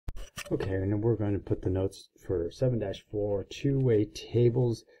Okay, and then we're going to put the notes for 7-4 two-way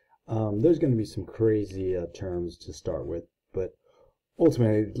tables. There's going to be some crazy terms to start with, but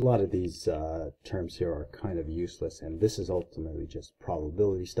ultimately a lot of these terms here are kind of useless, and this is ultimately just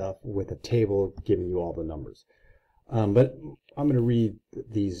probability stuff with a table giving you all the numbers. But I'm going to read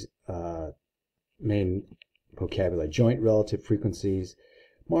these main vocabulary: joint relative frequencies,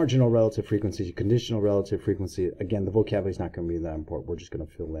 marginal relative frequencies, conditional relative frequency. Again, the vocabulary is not going to be that important. We're just going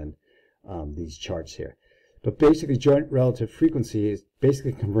to fill in these charts here. But basically, joint relative frequency is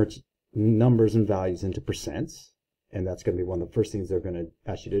basically converts numbers and values into percents, and that's going to be one of the first things they're going to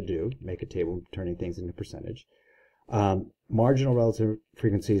ask you to do, make a table turning things into percentage. Marginal relative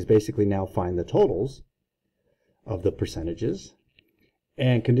frequency is basically now find the totals of the percentages,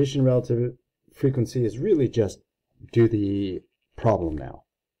 and conditional relative frequency is really just do the problem now,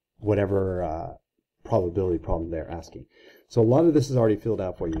 whatever probability problem they're asking. So a lot of this is already filled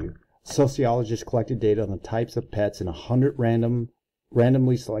out for you. Sociologists collected data on the types of pets in 100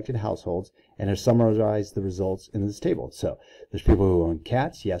 randomly selected households and have summarized the results in this table. So there's people who own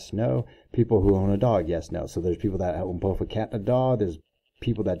cats, yes, no. People who own a dog, yes, no. So there's people that own both a cat and a dog. There's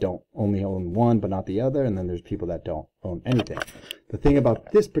people that don't only own one but not the other, and then there's people that don't own anything. The thing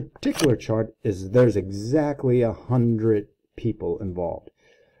about this particular chart is there's exactly 100 people involved.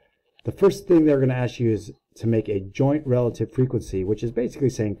 The first thing they're going to ask you is to make a joint relative frequency, which is basically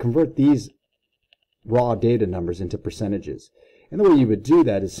saying convert these raw data numbers into percentages. And the way you would do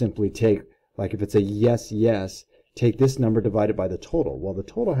that is simply take, like if it's a yes, yes, take this number divided by the total. Well, the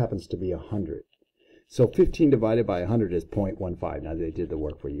total happens to be 100. So 15 divided by 100 is 0.15. Now they did the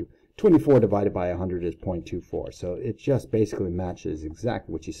work for you. 24 divided by 100 is 0.24. So it just basically matches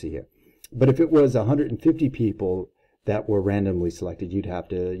exactly what you see here. But if it was 150 people that were randomly selected, you'd have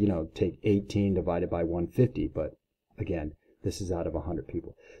to, take 18 divided by 150. But again, this is out of 100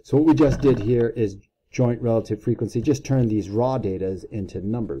 people. So what we just did here is joint relative frequency. Just turn these raw data into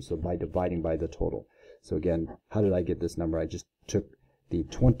numbers, so by dividing by the total. So again, how did I get this number? I just took the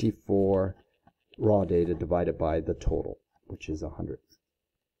 24 raw data divided by the total, which is 100.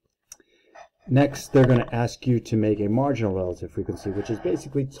 Next, they're going to ask you to make a marginal relative frequency, which is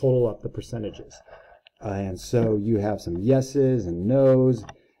basically total up the percentages. And so you have some yeses and nos,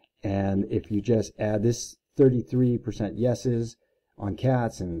 and if you just add this 33% yeses on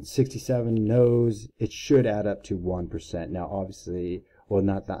cats and 67 no's, it should add up to 1%. Now obviously, well,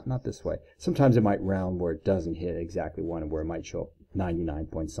 not this way. Sometimes it might round where it doesn't hit exactly 1 and where it might show up 99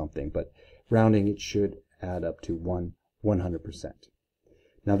 point something, but rounding it should add up to 100%.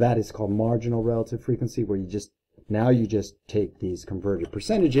 Now that is called marginal relative frequency, where you just take these converted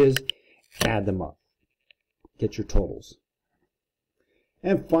percentages, add them up, get your totals.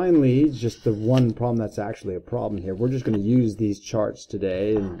 And finally, just the one problem that's actually a problem here, we're just going to use these charts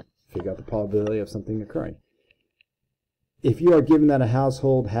today and figure out the probability of something occurring. If you are given that a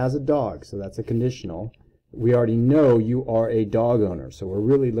household has a dog, so that's a conditional, we already know you are a dog owner. So we're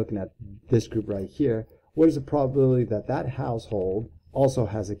really looking at this group right here. What is the probability that that household also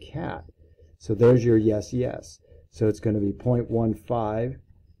has a cat? So there's your yes, yes. So it's going to be 0.15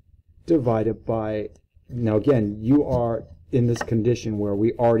 divided by, now again, you are in this condition where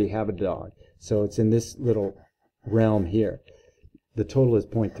we already have a dog. So it's in this little realm here. The total is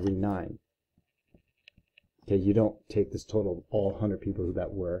 0.39. Okay, you don't take this total of all 100 people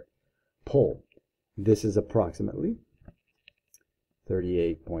that were polled. This is approximately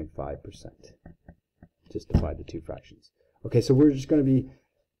 38.5%. Just divide the two fractions. Okay, so we're just going to be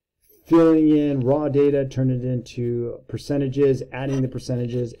filling in raw data, turn it into percentages, adding the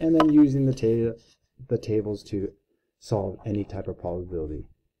percentages, and then using the tables to solve any type of probability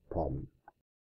problem.